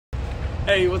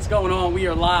Hey, what's going on? We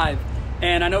are live.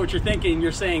 And I know what you're thinking.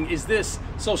 You're saying, is this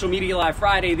Social Media Live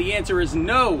Friday? The answer is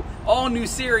no. All new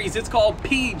series. It's called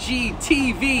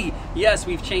PGTV. Yes,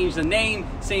 we've changed the name.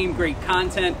 Same great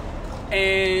content.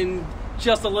 And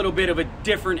just a little bit of a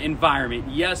different environment.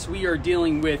 Yes, we are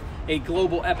dealing with a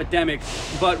global epidemic.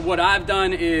 But what I've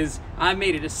done is I've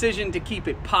made a decision to keep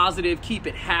it positive, keep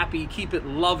it happy, keep it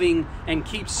loving, and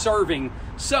keep serving.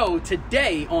 So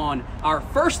today on our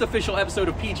first official episode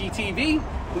of PGTV,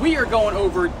 we are going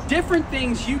over different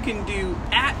things you can do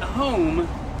at home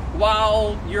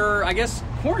while you're, I guess,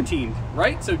 quarantined,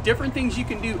 right? So different things you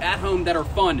can do at home that are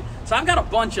fun. So I've got a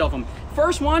bunch of them.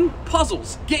 First one,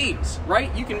 puzzles, games,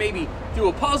 right? You can maybe do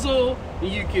a puzzle,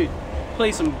 you could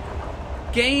play some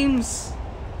games.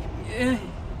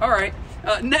 All right.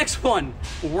 Next one,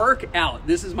 work out.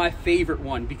 This is my favorite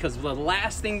one because the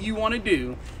last thing you want to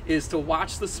do is to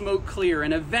watch the smoke clear,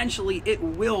 and eventually it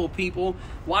will, people.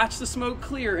 Watch the smoke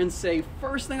clear and say,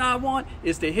 first thing I want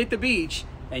is to hit the beach,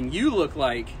 and you look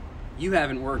like you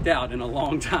haven't worked out in a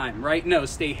long time, right? No,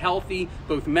 stay healthy,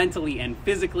 both mentally and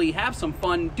physically. Have some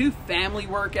fun. Do family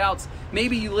workouts.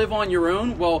 Maybe you live on your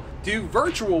own. Well, do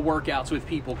virtual workouts with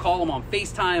people. Call them on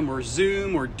FaceTime or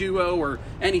Zoom or Duo or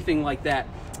anything like that.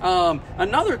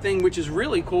 Another thing which is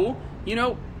really cool, you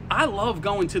know, I love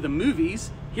going to the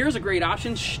movies. Here's a great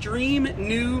option, stream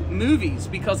new movies,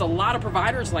 because a lot of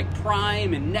providers like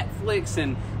Prime and Netflix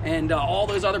and all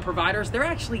those other providers, they're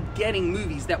actually getting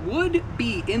movies that would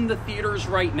be in the theaters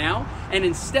right now. And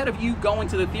instead of you going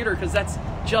to the theater, because that's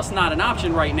just not an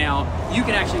option right now, you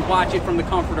can actually watch it from the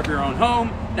comfort of your own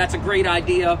home. That's a great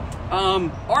idea.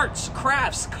 Arts,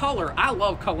 crafts, color. I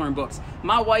love coloring books.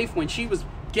 My wife, when she was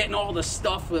getting all the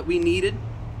stuff that we needed,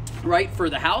 right, for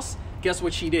the house, guess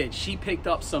what she did? She picked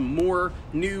up some more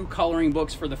new coloring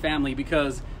books for the family,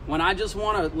 because when I just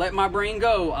want to let my brain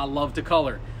go, I love to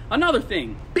color. Another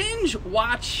thing, binge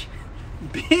watch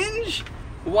TV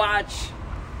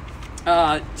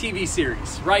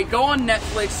series, right? Go on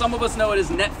Netflix. Some of us know it as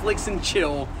Netflix and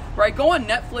chill, right? Go on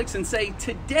Netflix and say,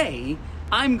 today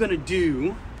I'm going to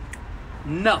do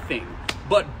nothing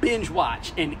but binge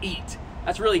watch and eat.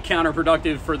 That's really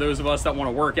counterproductive for those of us that want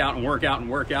to work out and work out and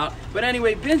work out. But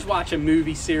anyway, binge watch a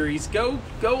movie series. Go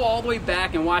all the way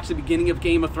back and watch the beginning of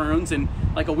Game of Thrones, and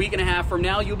like a week and a half from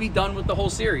now, you'll be done with the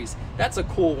whole series. That's a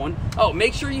cool one. Oh,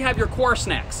 make sure you have your core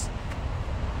snacks.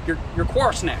 Your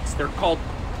core snacks. They're called,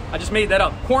 I just made that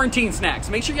up, quarantine snacks.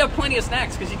 Make sure you have plenty of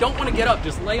snacks, because you don't want to get up.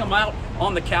 Just lay them out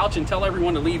on the couch and tell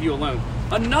everyone to leave you alone.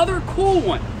 Another cool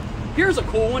one. Here's a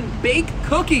cool one. Bake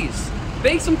cookies.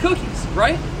 Bake some cookies,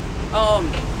 right?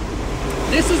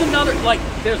 This is another, like,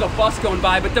 there's a bus going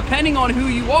by, but depending on who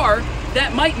you are,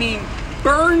 that might mean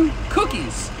burn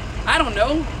cookies. I don't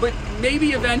know, but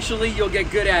maybe eventually you'll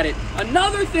get good at it.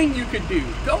 Another thing you could do,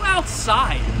 go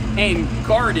outside and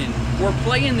garden or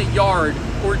play in the yard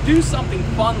or do something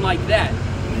fun like that.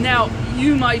 Now,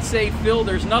 you might say, Phil,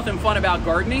 there's nothing fun about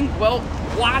gardening. Well,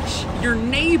 watch your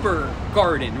neighbor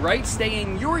garden, right? Stay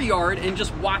in your yard and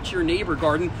just watch your neighbor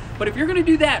garden. But if you're gonna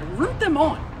do that, root them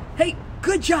on. Hey,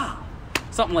 good job.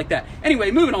 Something like that. Anyway,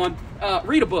 moving on.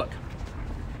 Read a book.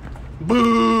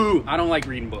 Boo! I don't like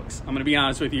reading books. I'm going to be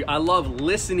honest with you. I love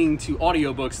listening to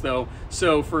audiobooks, though.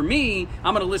 So for me,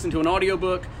 I'm going to listen to an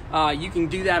audiobook. You can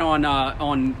do that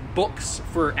on books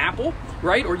for Apple,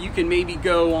 right? Or you can maybe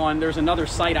go on, there's another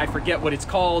site, I forget what it's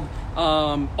called,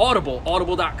 Audible,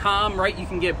 audible.com, right? You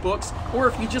can get books. Or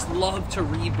if you just love to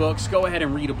read books, go ahead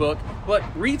and read a book. But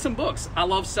read some books. I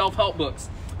love self-help books.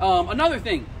 Another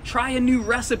thing, try a new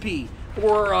recipe.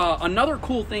 Or another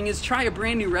cool thing is try a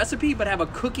brand new recipe, but have a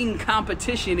cooking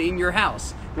competition in your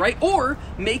house, right? Or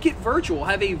make it virtual.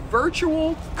 Have a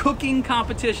virtual cooking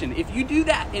competition. If you do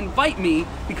that, invite me,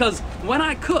 because when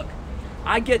I cook,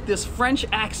 I get this French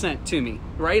accent to me,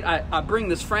 right? I bring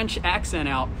this French accent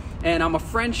out, and I'm a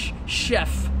French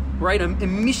chef, right? I'm a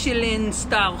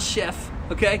Michelin-style chef,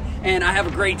 okay? And I have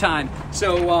a great time.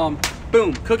 So,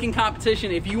 boom, cooking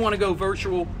competition. If you want to go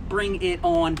virtual, bring it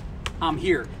on. I'm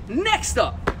here. Next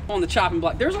up on the chopping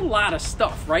block, there's a lot of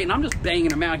stuff, right? And I'm just banging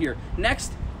them out here.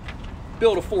 Next,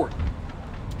 build a fort.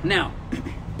 Now,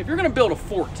 if you're going to build a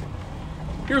fort,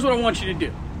 here's what I want you to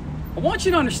do. I want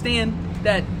you to understand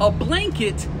that a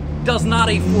blanket does not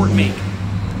a fort make.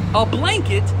 A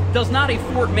blanket does not a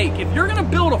fort make. If you're going to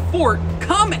build a fort,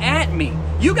 come at me.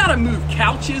 You got to move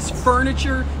couches,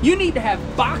 furniture. You need to have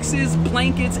boxes,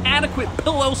 blankets, adequate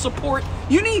pillow support.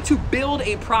 You need to build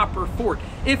a proper fort.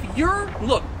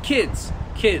 Look, kids,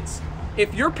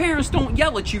 if your parents don't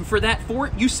yell at you for that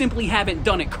fort, you simply haven't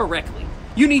done it correctly.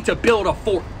 You need to build a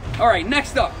fort. All right,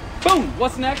 next up. Boom.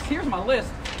 What's next? Here's my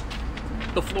list.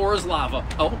 The floor is lava.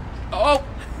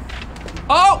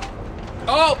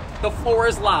 The floor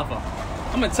is lava.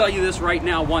 I'm gonna tell you this right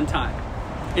now one time.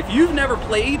 If you've never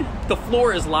played The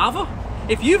Floor is Lava,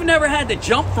 if you've never had to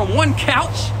jump from one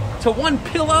couch to one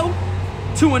pillow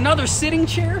to another sitting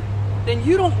chair, then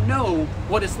you don't know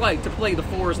what it's like to play The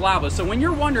Floor is Lava. So when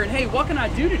you're wondering, hey, what can I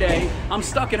do today? I'm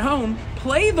stuck at home.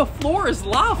 Play The Floor is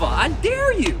Lava. I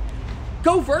dare you.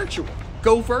 Go virtual.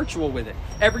 Go virtual with it.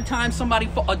 Every time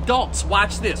adults,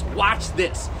 watch this.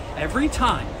 Every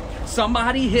time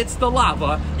somebody hits the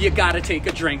lava, you gotta take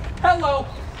a drink. Hello,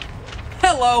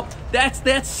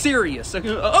 that's serious.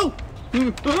 The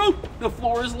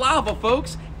floor is lava,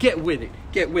 folks. Get with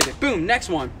it. Boom, next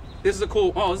one. This is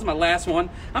this is my last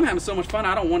one. I'm having so much fun,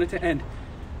 I don't want it to end.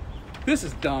 This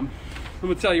is dumb. I'm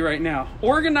gonna tell you right now.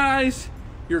 Organize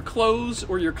your clothes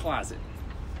or your closet.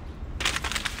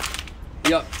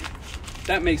 Yup,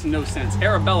 that makes no sense.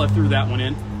 Arabella threw that one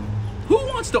in. Who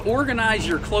wants to organize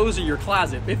your clothes or your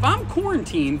closet? If I'm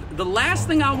quarantined, the last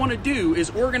thing I want to do is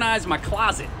organize my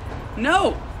closet.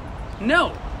 No.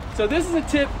 So this is a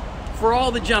tip for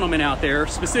all the gentlemen out there,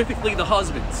 specifically the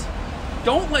husbands.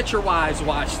 Don't let your wives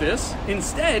watch this.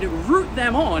 Instead, root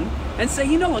them on and say,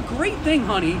 you know, a great thing,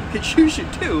 honey, that you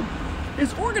should do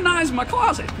is organize my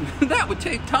closet. That would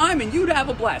take time and you'd have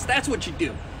a blast. That's what you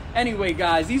do. Anyway,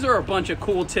 guys, these are a bunch of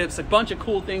cool tips, a bunch of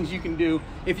cool things you can do.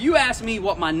 If you ask me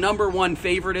what my #1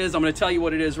 favorite is, I'm going to tell you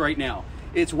what it is right now.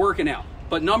 It's working out.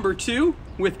 But #2,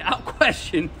 without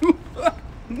question,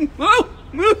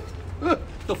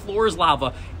 the floor is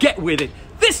lava. Get with it.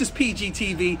 This is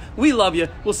PGTV. We love you.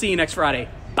 We'll see you next Friday.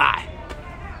 Bye.